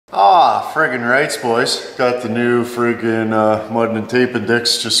Ah, friggin' rights, boys. Got the new friggin' mud and tape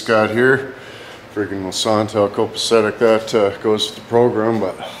index just got here. Friggin' Monsanto copacetic that goes with the program,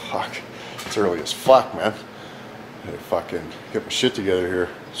 but fuck, it's early as fuck, man. I gotta fucking get my shit together here.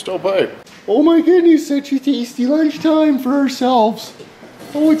 Still pipe. Oh my goodness, such a tasty lunchtime for ourselves.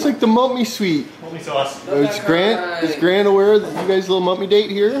 Oh, it's like the mummy suite. Mummy sauce. Is Grant aware that you guys' little mummy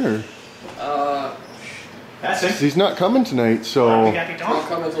date here? Or? That's it. He's not coming tonight, so. I'll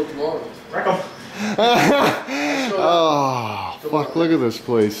come until tomorrow. Oh, fuck, look at this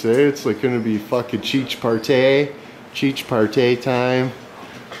place, eh? It's like gonna be fucking Cheech Partay time.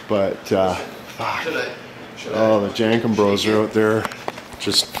 But, fuck. Oh, the Jankum bros are out there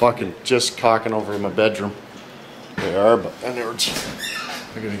just cocking over in my bedroom. They are, but I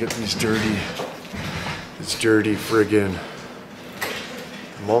gotta get these dirty friggin'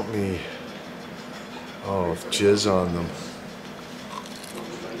 mummy. Oh, with jizz on them.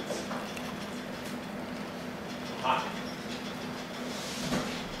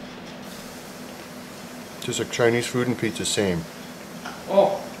 Just like Chinese food and pizza, same.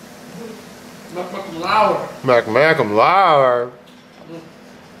 Oh, mac loud. Mac loud.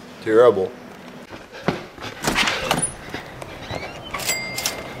 Terrible.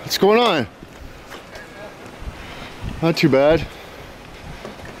 What's going on? Not too bad.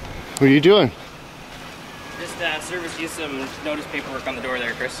 What are you doing? Just service you some notice paperwork on the door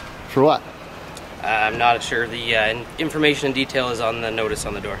there, Chris. For what? I'm not sure. The information and detail is on the notice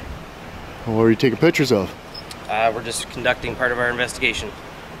on the door. Well, what are you taking pictures of? We're just conducting part of our investigation.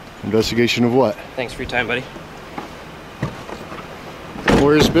 Investigation of what? Thanks for your time, buddy.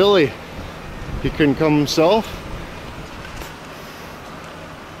 Where's Billy? He couldn't come himself?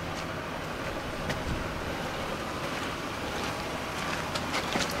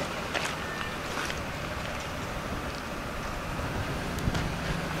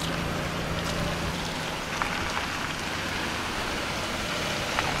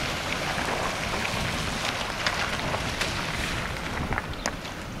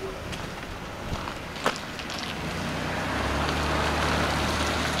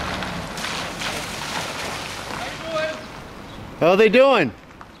 How are they doing?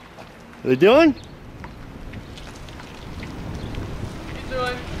 Are they doing? What are you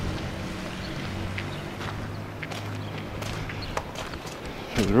doing?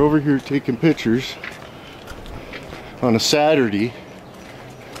 They're over here taking pictures on a Saturday.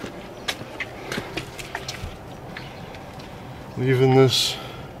 Leaving this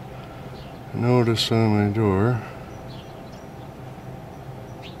notice on my door.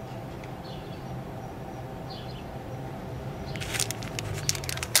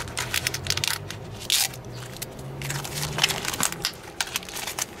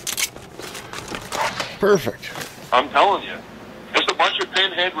 Perfect. I'm telling you. Just a bunch of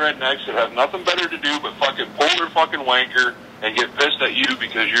pinhead rednecks that have nothing better to do but fucking pull their fucking wanker and get pissed at you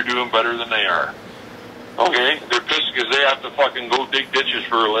because you're doing better than they are. Okay? They're pissed because they have to fucking go dig ditches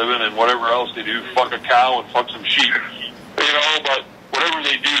for a living and whatever else they do, fuck a cow and fuck some sheep. You know, but whatever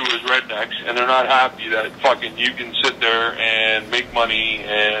they do is rednecks, and they're not happy that fucking you can sit there and make money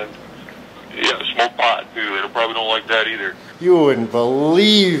and smoke pot too. They probably don't like that either. You wouldn't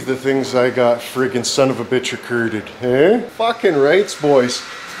believe the things I got friggin' son of a bitch recruited, eh? Fucking rights, boys.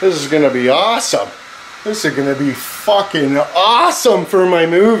 This is gonna be awesome. This is gonna be fucking awesome for my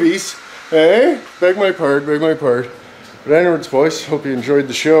movies, eh? Beg my pardon, beg my pardon. But anyways, boys, hope you enjoyed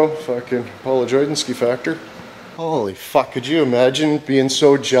the show. Fucking Paula Joydinsky factor. Holy fuck, could you imagine being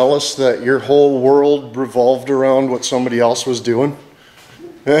so jealous that your whole world revolved around what somebody else was doing?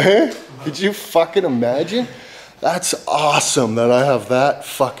 Eh? Could you fucking imagine? That's awesome that I have that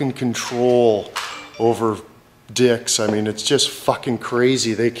fucking control over dicks. I mean, it's just fucking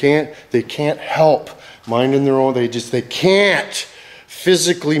crazy. They can't help minding their own, they can't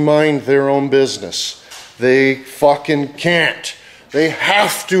physically mind their own business. They fucking can't. They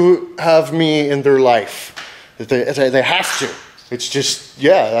have to have me in their life. They have to. It's just,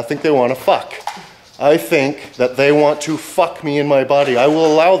 yeah, I think they want to fuck. I think that they want to fuck me in my body. I will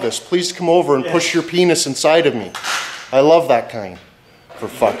allow this. Please come over and push your penis inside of me. I love that kind. For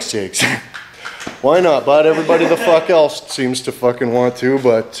fuck's sakes. Why not, bud? Everybody the fuck else seems to fucking want to,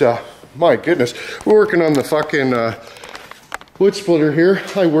 but my goodness. We're working on the fucking wood splitter here.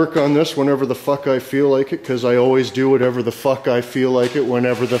 I work on this whenever the fuck I feel like it, because I always do whatever the fuck I feel like it,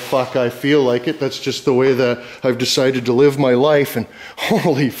 whenever the fuck I feel like it. That's just the way that I've decided to live my life, and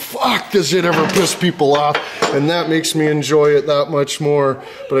holy fuck, does it ever piss people off, and that makes me enjoy it that much more.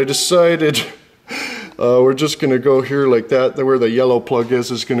 But I decided we're just gonna go here like that, where the yellow plug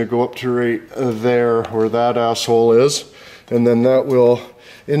is gonna go up to right there where that asshole is, and then that will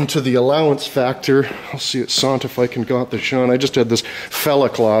into the allowance factor. I'll see at Sant if I can got this on. I just had this fella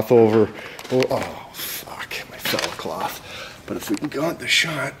cloth over. Oh fuck, my fella cloth. But if we can got the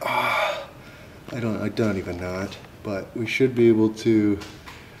shot, I don't even know it. But we should be able to,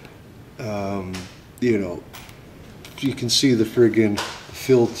 you know, you can see the friggin'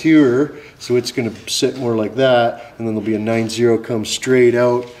 filter, so it's gonna sit more like that, and then there'll be a 9-0 come straight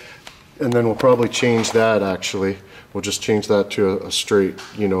out, and then we'll probably change that actually. We'll just change that to a straight,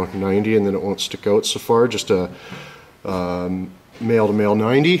 you know, 90, and then it won't stick out so far, just a male to male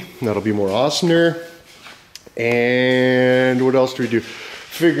 90. That'll be more awesomer. And what else do we do?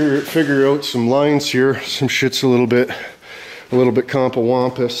 Figure out some lines here. Some shit's a little bit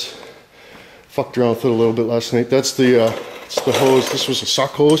compawampus. Fucked around with it a little bit last night. That's the hose. This was a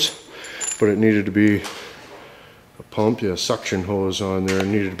suck hose, but it needed to be a pump, yeah, suction hose on there. It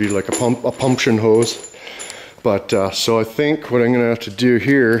needed to be like a pumption hose. But so I think what I'm gonna have to do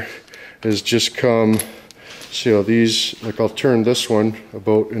here is just come, see how these, like I'll turn this one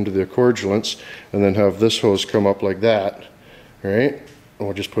about into the accordulants and then have this hose come up like that, right? And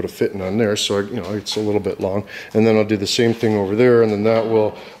we'll just put a fitting on there, so you know it's a little bit long, and then I'll do the same thing over there, and then that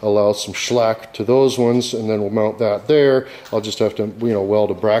will allow some slack to those ones, and then we'll mount that there. I'll just have to, you know, weld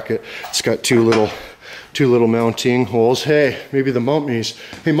a bracket. It's got two little mounting holes. Hey, maybe the mummies.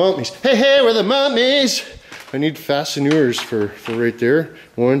 Hey mummies. Hey, we're the mummies. I need fasteners for right there.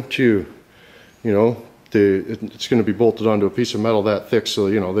 1, 2. You know, it's going to be bolted onto a piece of metal that thick, so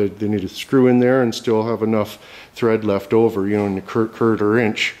you know they need to screw in there and still have enough thread left over, you know, in the quarter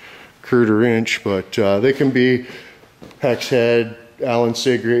inch, but they can be hex head, Allen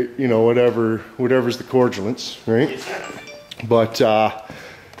cigarette, you know, whatever's the cordulants, right? But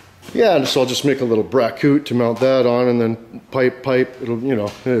yeah, so I'll just make a little bracket to mount that on, and then pipe, it'll, you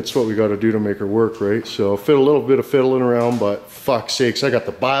know, it's what we got to do to make her work, right? So fit a little bit of fiddling around, but fuck's sakes, I got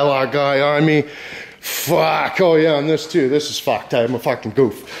the bylaw guy on me. Fuck, oh yeah, and this too, this is fucked, I'm a fucking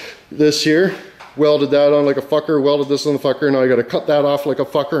goof. This here, welded that on like a fucker, welded this on the fucker, now I gotta cut that off like a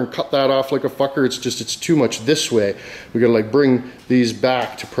fucker and cut that off like a fucker. It's just, it's too much this way. We gotta like bring these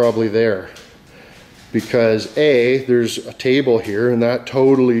back to probably there. Because A, there's a table here and that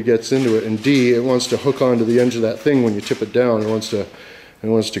totally gets into it, and D, it wants to hook onto the edge of that thing when you tip it down. It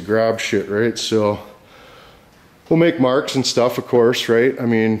wants to grab shit, right? So we'll make marks and stuff, of course, right? I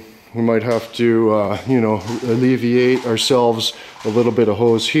mean, we might have to, you know, alleviate ourselves a little bit of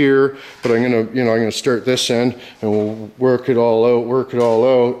hose here, but I'm gonna start this end and we'll work it all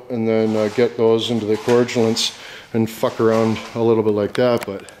out, and then get those into the accordulants and fuck around a little bit like that.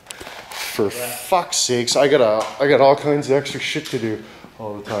 But for fuck's sakes, I got all kinds of extra shit to do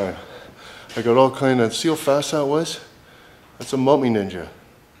all the time. I got all kind of, see how fast that was? That's a mummy ninja.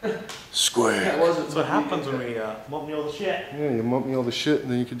 Square. That's what happens when we mump me all the shit. Yeah, you mump me all the shit,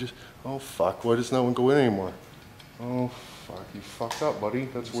 and then you can just, oh fuck, why doesn't that one go in anymore? Oh fuck, you fucked up, buddy.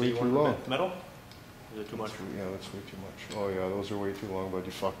 That's way too long. Metal? Is it too much? Yeah, that's way too much. Oh yeah, those are way too long, but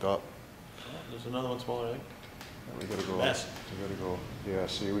you fucked up. There's another one smaller, I think. We gotta go. Yes. We gotta go. Yeah,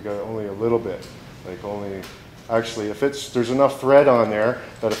 see, we got only a little bit. Like only, actually, if it's, there's enough thread on there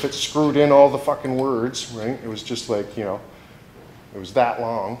that if it's screwed in all the fucking words, right? It was just like, you know, it was that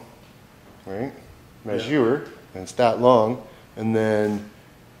long, right? Measure, and it's that long, and then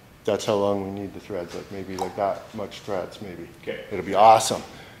that's how long we need the threads. Like maybe like that much threads, maybe. Okay. It'll be awesome.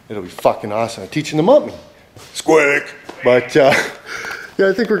 It'll be fucking awesome. I'm teaching them up me. Squick. But yeah,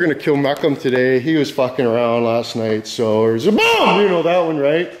 I think we're gonna kill Meckham today. He was fucking around last night, so there's a bomb. You know that one,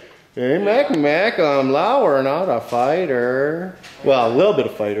 right? Hey, Meckham, lower, not a fighter. Well, a little bit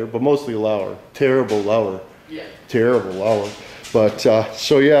of fighter, but mostly lower. Terrible lower. Yeah. Terrible lower. But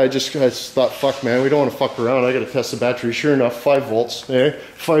so yeah, I just thought, fuck man, we don't want to fuck around. I got to test the battery. Sure enough, 5 volts.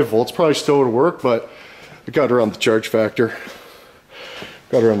 5 volts. Probably still would work, but I got her on the charge factor.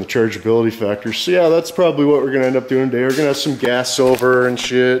 Got her on the chargeability factor. So yeah, that's probably what we're gonna end up doing today. We're gonna have some gas over and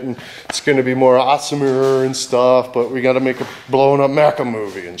shit, and it's gonna be more awesomer and stuff, but we gotta make a blowing up Mecha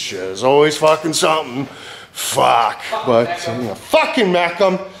movie and shit. It's always fucking something. Fuck. But you know, fucking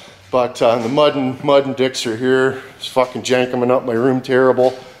Meckham. But the mud and dicks are here. It's fucking janking up my room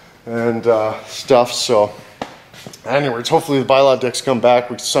terrible and stuff. So anyways, hopefully the bylaw dicks come back.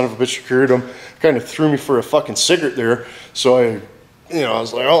 We son of a bitch secured them. Kind of threw me for a fucking cigarette there. So I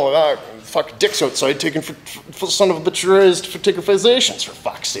was like, oh, fucking dicks outside taking for son of a bitch raised for taking physicians, for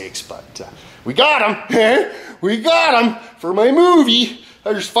fuck's sakes. But we got him. We got him for my movie.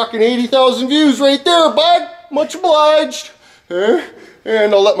 There's fucking 80,000 views right there, bud. Much obliged.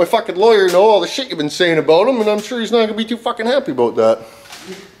 And I'll let my fucking lawyer know all the shit you've been saying about him, and I'm sure he's not gonna be too fucking happy about that.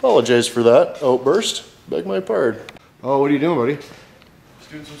 Apologize for that outburst. Beg my pardon. Oh, what are you doing, buddy? Just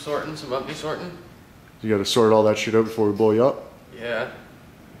Doing some sorting, some up me sorting. You gotta sort all that shit out before we blow you up. Yeah.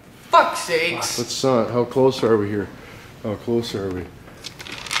 Fuck's sakes! Let's not. How close are we here? How close are we?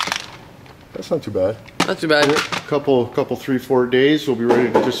 That's not too bad. Not too bad. Couple 3-4 days, we'll be ready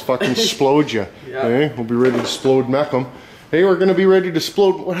to just fucking explode you. Yeah. Okay? We'll be ready to explode Meckham. Hey, we're gonna be ready to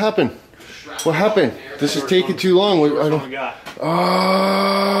explode. What happened? What happened? This is taking too long. I What don't. we got?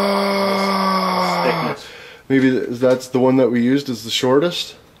 Ah. Maybe that's the one that we used as the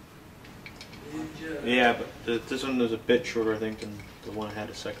shortest. Yeah, but this one was a bit shorter, I think, than the one I had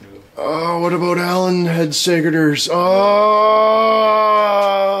a second ago. Oh, what about Allen head Segators? Oh.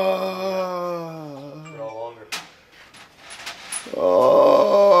 They're all longer.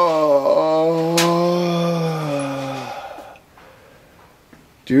 Oh.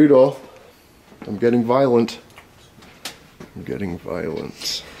 Dude, I'm getting violent. I'm getting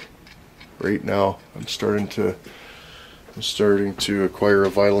violent. Right now, I'm starting to acquire a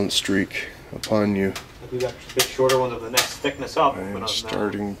violent streak upon you. We got a bit shorter ones of the next thickness up. I but am not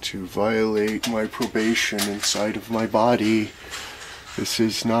starting to violate my probation inside of my body. This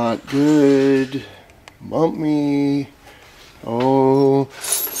is not good. Mump me. Oh,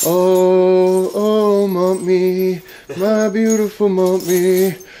 oh, oh, mump me. My beautiful mump me.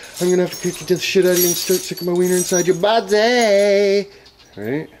 I'm gonna have to kick the shit out of you and start sticking my wiener inside your body.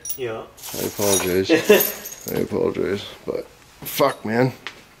 Right? Yeah. I apologize. I apologize. But fuck, man.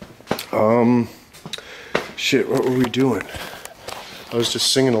 Shit, what were we doing? I was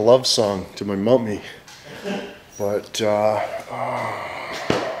just singing a love song to my mummy. But, oh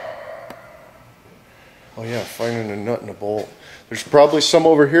yeah, finding a nut in a bolt. There's probably some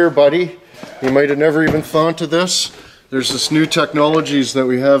over here, buddy. You might have never even thought of this. There's this new technologies that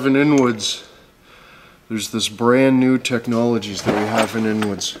we have in Inwoods. There's this brand new technologies that we have in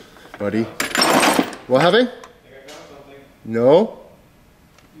Inwoods, buddy. What happened? I think I found something. No?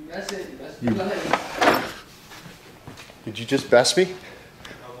 You mess it. Did you just best me?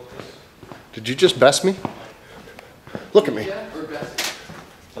 Did you just best me? Look at me. Yeah, or best.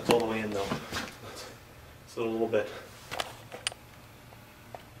 That's all the way in, though. It's a little bit.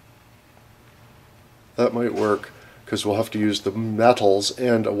 That might work, because we'll have to use the metals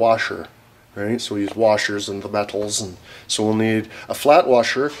and a washer, right? So we use washers and the metals, and so we'll need a flat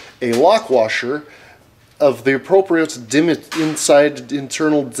washer, a lock washer of the appropriate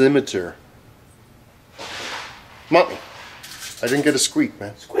internal diameter. Mummy, I didn't get a squeak,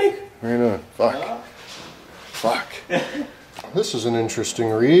 man. Squeak! Right on. Fuck. Fuck. This is an interesting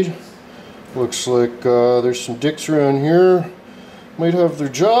read. Looks like there's some dicks around here. Might have their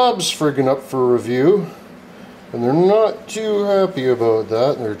jobs friggin' up for review. And they're not too happy about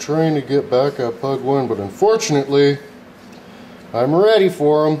that. They're trying to get back at Pug 1, but unfortunately, I'm ready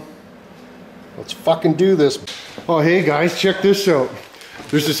for them. Let's fucking do this. Oh, hey guys, check this out.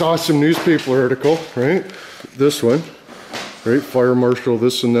 There's this awesome newspaper article, right? This one, right? Fire marshal,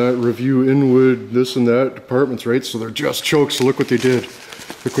 this and that, review Inwood, this and that, departments, right? So they're just chokes. So look what they did.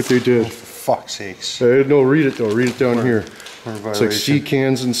 Look what they did. Fuck's sakes. No, read it though. Read it down here. It's like sea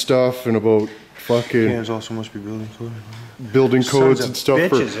cans and stuff, and about fucking Cans also must be building code. building codes Sons of and stuff.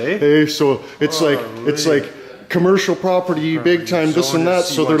 bitches, eh? Hey, so it's like commercial property, big time, this and that.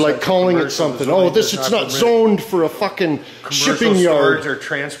 So they're like calling it something. Oh, this it's not zoned for a fucking shipping yard or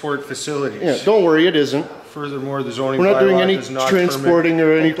transport facilities. Yeah, don't worry, it isn't. Furthermore, the zoning We're not doing bylaw any does not transporting permit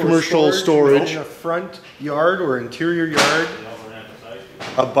or any outdoor commercial storage. in a front yard or interior yard.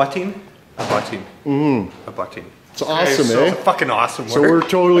 Abutting. It's awesome, so eh? fucking awesome. So we're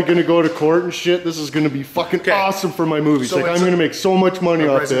totally gonna go to court and shit. This is gonna be fucking Okay. awesome for my movies. So like I'm it's gonna make so much money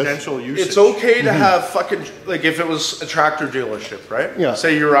off this. residential usage. It's okay to have fucking, like if it was a tractor dealership, right? Yeah.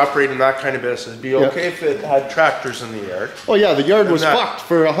 Say you're operating that kind of business, it'd be Yeah. okay if it had tractors in the yard. Oh yeah, the yard was that- fucked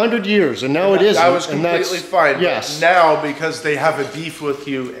for 100 years, and now it isn't. That was and completely that's, fine. but Yes. Now, because they have a beef with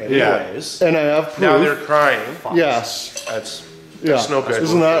you anyways, And I have now they're proof. crying. Yes. That's Yeah. no good.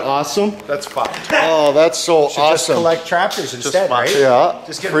 Isn't that awesome? That's fucked. Oh, that's so Just awesome. collect tractors instead, fuck right? Yeah.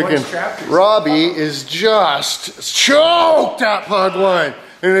 Just get one Freaking chapters. Robbie is just choked at Pug Wine.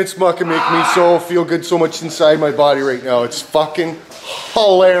 And it's fucking making me so feel good so much inside my body right now. It's fucking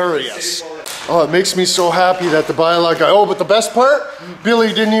hilarious. Oh, it makes me so happy that the bylaw guy. Oh, but the best part? Billy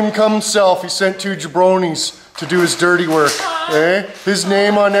didn't even come himself. He sent two jabronis to do his dirty work. Eh? His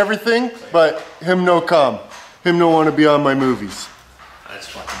name on everything, but him no come. Him no want to be on my movies. That's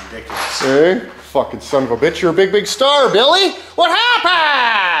fucking ridiculous. Eh? Fucking son of a bitch, you're a big star, Billy! What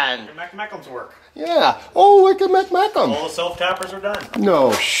happened? Macklem's work. Yeah. Oh, look at Macmacum. All the self-tappers are done.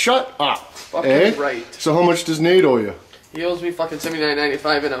 No, shut up. Fucking right. So how much does Nate owe you? He owes me fucking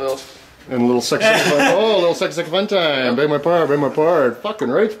 $79.95 and I will And a little sexy fun. Oh, a little sexy fun time. Bang my part, bang my part. Fucking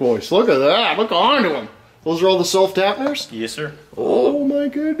rights, boys. Look at that. Look on to them. Those are all the self-tapners? Yes, sir. Oh my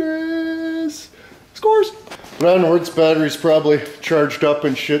goodness. Scores. But onwards, battery's probably charged up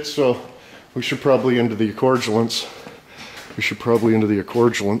and shit, so we should probably into the accordulants.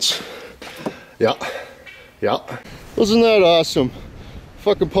 Yeah. Yeah. Wasn't that awesome?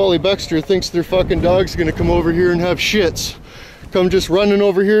 Fucking Polly Baxter thinks their fucking dog's gonna come over here and have shits. Come just running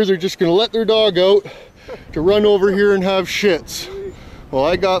over here, they're just gonna let their dog out to run over here and have shits. Well,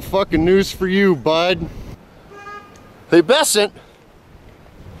 I got fucking news for you, bud. Hey, Besant!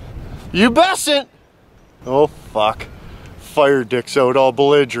 You Besant! Oh, fuck. Fire dick's out, all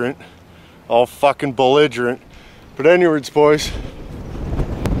belligerent. All fucking belligerent. But anyways, boys.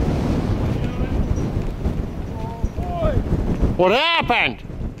 What happened?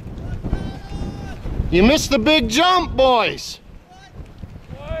 You missed the big jump, boys.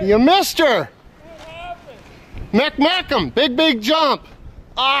 You missed her. Mac'em, big jump.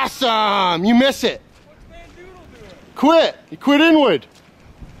 Awesome. You miss it. Quit. You quit Inwood.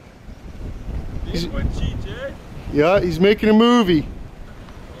 Yeah, he's making a movie.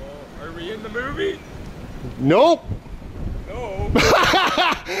 Oh, are we in the movie? Nope. No.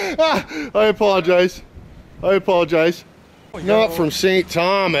 I apologize. Not from St.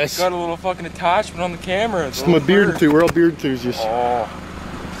 Thomas. Got a little fucking attachment on the camera. It's my beard enthusiast. We're all beard enthusiasts. Oh.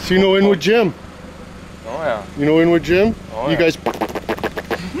 So you know Inwood Jim? Oh yeah. You know Inwood Jim? Oh, you yeah. guys.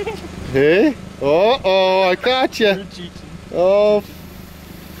 Hey? Oh, I got you. Oh,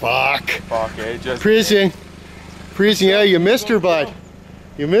 fuck. Fuck, eh? Just Prison, yeah, you missed her, bud.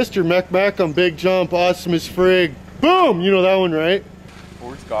 You missed her, Mac'em, big jump, awesome as frig. Boom! You know that one, right?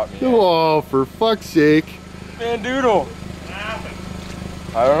 Sports got me. Oh, for fuck's sake. Man, doodle.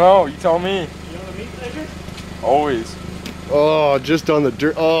 I don't know. You tell me. You want a meat pleasure? Always. Oh, just on the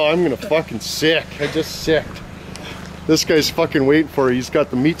dirt. Oh, I'm gonna fucking sick. I just sicked. This guy's fucking waiting for it. He's got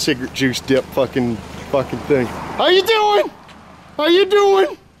the meat cigarette juice dip fucking thing. How you doing? How you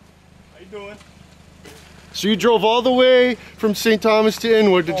doing? So you drove all the way from St. Thomas to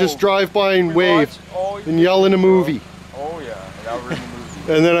Inwood to just drive by and wave and yell in a movie. Oh yeah, now we're in the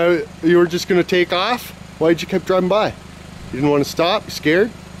movie. And then you were just gonna take off? Why'd you keep driving by? You didn't want to stop? You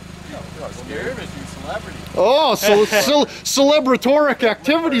scared? No, I'm not scared. You celebrity. Oh, so celebratoric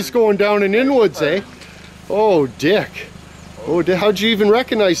activities going down in Inwoods, eh? Oh, dick. Oh, how'd you even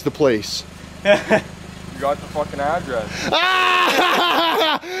recognize the place? You got the fucking address.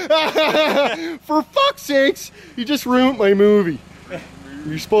 For fuck's sakes, you just ruined my movie.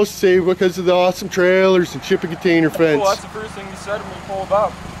 You're supposed to say because of the awesome trailers and shipping container fence. Well, that's the first thing we said when we pulled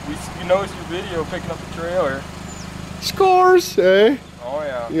up. We noticed your video picking up the trailer. Scores, eh? Oh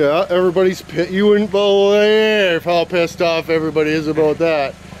yeah. Yeah, everybody's you wouldn't believe how pissed off everybody is about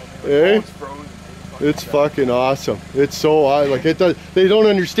that. Eh? It's frozen. It's fucking awesome. It's so like it does. They don't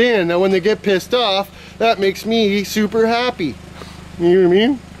understand that when they get pissed off, that makes me super happy. You know what I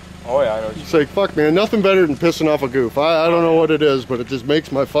mean? Oh yeah, I know. It's like, fuck man, nothing better than pissing off a goof. I don't know what it is, but it just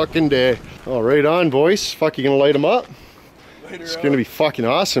makes my fucking day. Oh, right on, boys. Fuck, you gonna light them up? It's gonna be fucking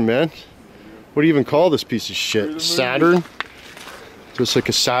awesome, man. What do you even call this piece of shit? Saturn? Just like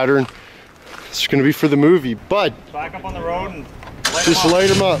a Saturn. It's gonna be for the movie. Bud, Back up on the road and just light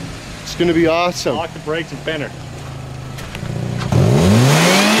them up. It's gonna be awesome. lock the brakes and spinner.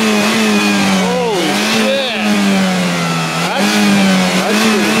 Holy shit! That's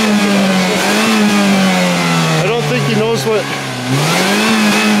pretty fucking awesome. I don't think he knows what.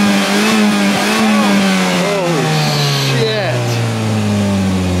 Holy shit!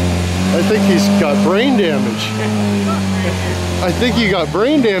 I think he's got brain damage. I think he got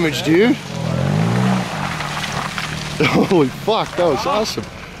brain damage, dude. Holy fuck, that was awesome.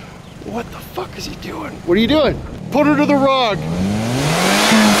 What the fuck is he doing? What are you doing? Put her to the rug.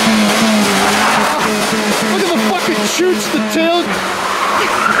 Look at the fucking shoots the tail.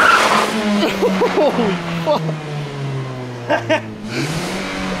 Holy fuck.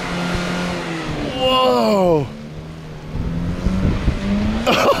 Whoa.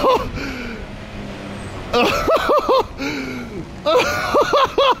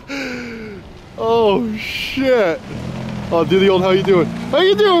 Oh shit. Oh, do the old how you doing? How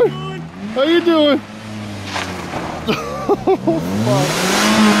you doing? How you doing? Oh, fuck.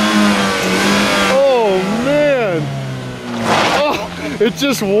 Oh man. Oh, it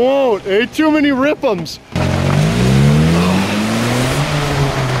just won't. Eh? Too many rip'ems.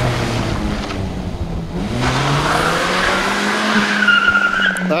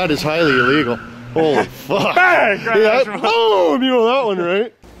 That is highly illegal. Holy fuck. Yeah, boom! You know that one,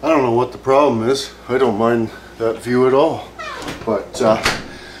 right? I don't know what the problem is. I don't mind that view at all. But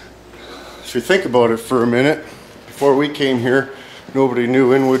if you think about it for a minute, before we came here, nobody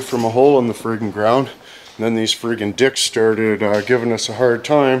knew Inwood from a hole in the friggin' ground. And then these friggin' dicks started giving us a hard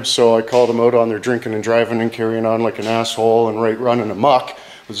time, so I called them out on their drinking and driving and carrying on like an asshole and running amok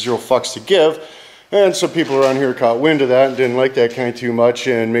with zero fucks to give. And some people around here caught wind of that and didn't like that kind too much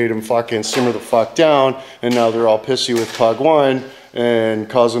and made them fucking simmer the fuck down. And now they're all pissy with Pug 1 and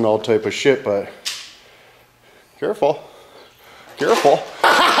causing all type of shit, but careful. Careful.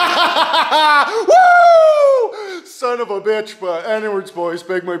 Woo! Son of a bitch, but anyways, boys,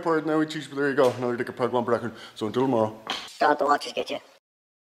 beg my pardon. Now we teach, but there you go. Another Dick of Pug 1 production. So until tomorrow. Don't let the watches get you.